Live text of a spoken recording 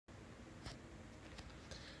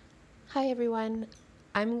Hi everyone.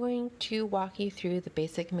 I'm going to walk you through the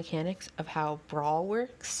basic mechanics of how Brawl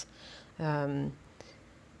works. Um,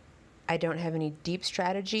 I don't have any deep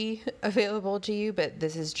strategy available to you, but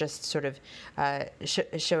this is just sort of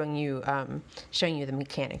showing you the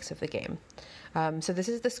mechanics of the game. So this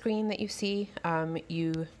is the screen that you see.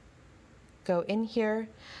 You go in here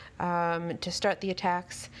to start the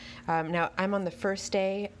attacks. Now I'm on the first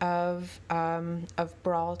day of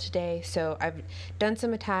Brawl today, so I've done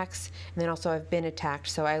some attacks, and then also I've been attacked,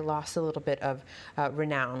 so I lost a little bit of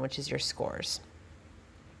renown, which is your scores.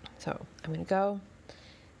 So I'm going to go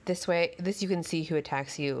this way. This you can see who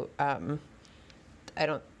attacks you. I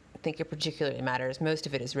don't think it particularly matters. Most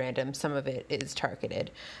of it is random. Some of it is targeted,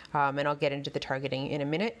 and I'll get into the targeting in a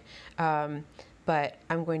minute. But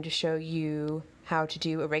I'm going to show you how to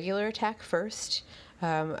do a regular attack first.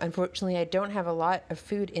 Unfortunately, I don't have a lot of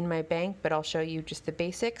food in my bank, but I'll show you just the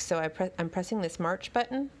basics. So I'm pressing this march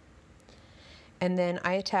button, and then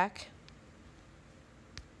I attack,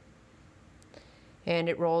 and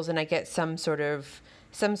it rolls, and I get some sort of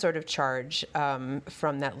charge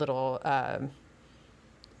from that little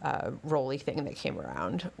rolly thing that came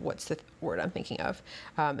around. What's the word I'm thinking of?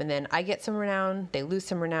 And then I get some renown, they lose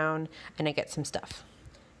some renown, and I get some stuff.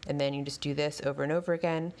 And then you just do this over and over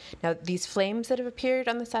again. Now, these flames that have appeared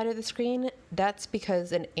on the side of the screen, that's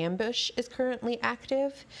because an ambush is currently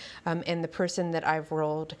active, and the person that I've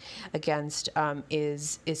rolled against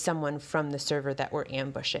is someone from the server that we're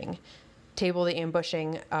ambushing. Table the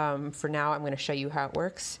ambushing. For now, I'm going to show you how it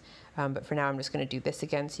works, but for now I'm just going to do this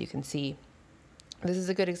again so you can see. This is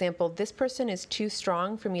a good example. This person is too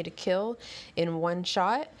strong for me to kill in one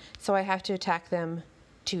shot, so I have to attack them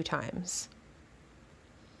 2 times.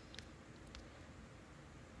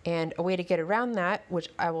 And a way to get around that, which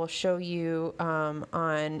I will show you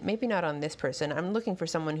on, maybe not on this person. I'm looking for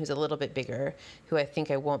someone who's a little bit bigger, who I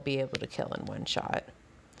think I won't be able to kill in one shot.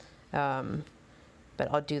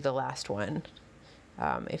 But I'll do the last one,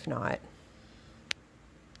 if not.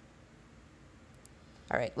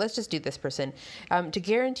 All right, let's just do this person. To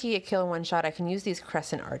guarantee a kill in one shot, I can use these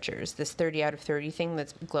crescent archers, this 30 out of 30 thing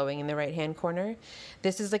that's glowing in the right-hand corner.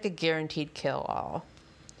 This is like a guaranteed kill all.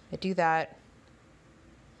 I do that.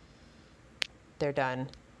 They're done,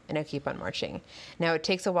 and I keep on marching. Now, it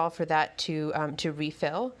takes a while for that to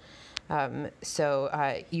refill,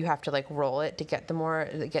 so you have to like roll it to get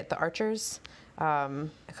the archers a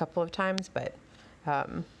couple of times, but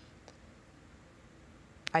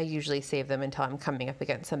I usually save them until I'm coming up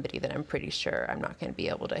against somebody that I'm pretty sure I'm not going to be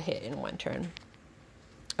able to hit in one turn.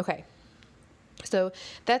 Okay, so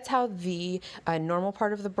that's how the normal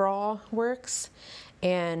part of the brawl works.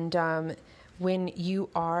 And when you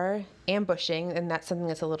are ambushing, and that's something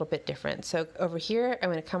that's a little bit different. So over here, I'm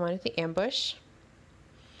going to come onto the ambush,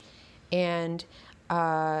 and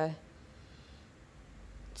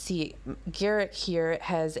see, Garrick here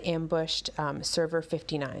has ambushed server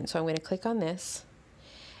 59. So I'm going to click on this.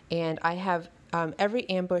 And I have, every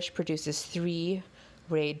ambush produces 3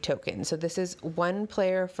 raid tokens. So this is one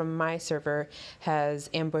player from my server has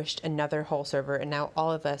ambushed another whole server, and now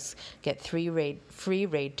all of us get 3 free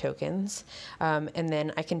raid tokens. And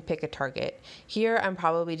then I can pick a target. Here I'm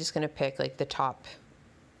probably just going to pick like the top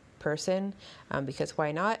person, because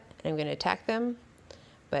why not? And I'm going to attack them,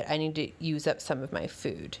 but I need to use up some of my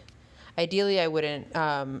food. Ideally, I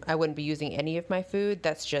wouldn't be using any of my food.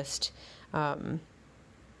 That's just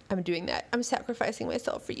I'm doing that. I'm sacrificing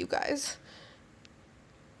myself for you guys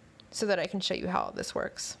so that I can show you how all this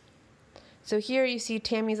works. So here you see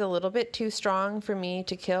Tammy's a little bit too strong for me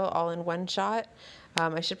to kill all in one shot.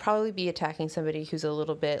 I should probably be attacking somebody who's a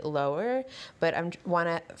little bit lower, but I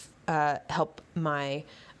want to help my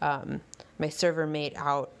my server mate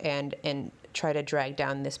out and try to drag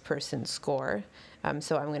down this person's score.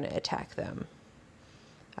 So I'm going to attack them.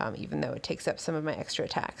 Even though it takes up some of my extra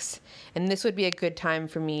attacks. And this would be a good time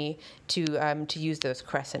for me to use those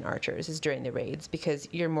crescent archers is during the raids, because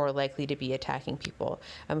you're more likely to be attacking people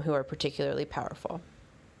who are particularly powerful.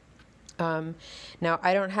 Now,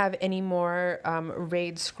 I don't have any more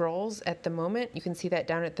raid scrolls at the moment. You can see that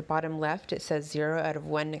down at the bottom left. It says 0 out of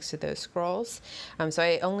 1 next to those scrolls. So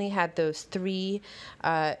I only had those 3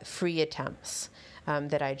 free attempts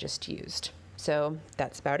that I just used. So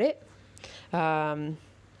that's about it.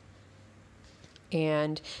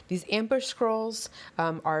 And these ambush scrolls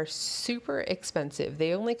are super expensive.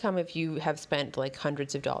 They only come if you have spent like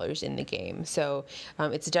hundreds of dollars in the game. So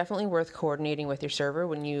it's definitely worth coordinating with your server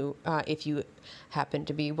when you, if you happen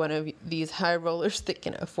to be one of these high rollers that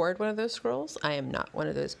can afford one of those scrolls. I am not one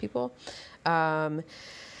of those people. And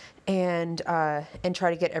try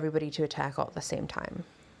to get everybody to attack all at the same time.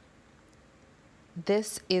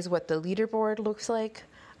 this is what the leaderboard looks like.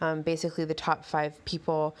 Basically, the top 5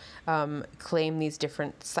 people claim these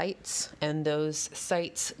different sites, and those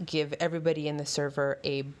sites give everybody in the server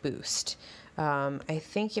a boost. I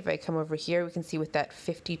think if I come over here, we can see with that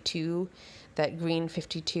 52, that green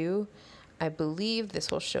 52, I believe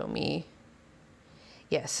this will show me.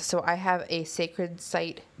 Yes, so I have a sacred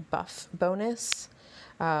site buff bonus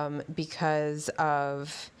because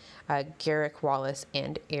of Garrick Wallace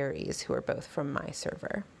and Aries, who are both from my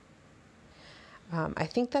server. I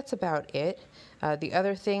think that's about it. The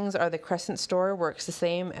other things are the Crescent store works the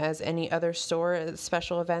same as any other store at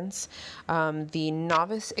special events. The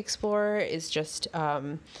Novice Explorer is just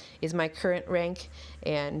is my current rank,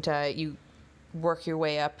 and you work your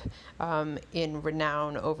way up in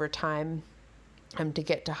renown over time to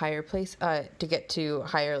get to higher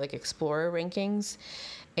like Explorer rankings.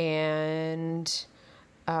 And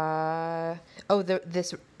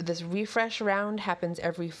this refresh round happens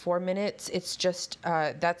every 4 minutes. It's just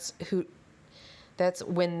that's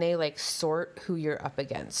when they like sort who you're up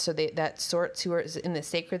against. So that sorts who are in the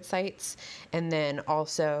sacred sites, and then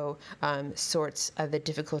also sorts the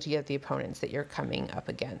difficulty of the opponents that you're coming up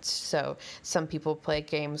against. So some people play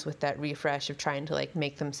games with that refresh of trying to like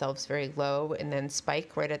make themselves very low and then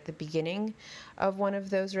spike right at the beginning of one of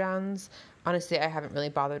those rounds. Honestly, I haven't really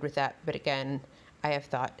bothered with that, but again, I have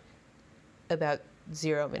thought about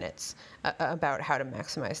 0 minutes about how to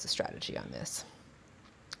maximize the strategy on this.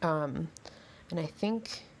 And I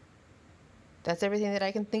think that's everything that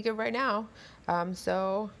I can think of right now.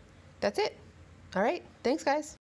 So that's it. All right. Thanks, guys.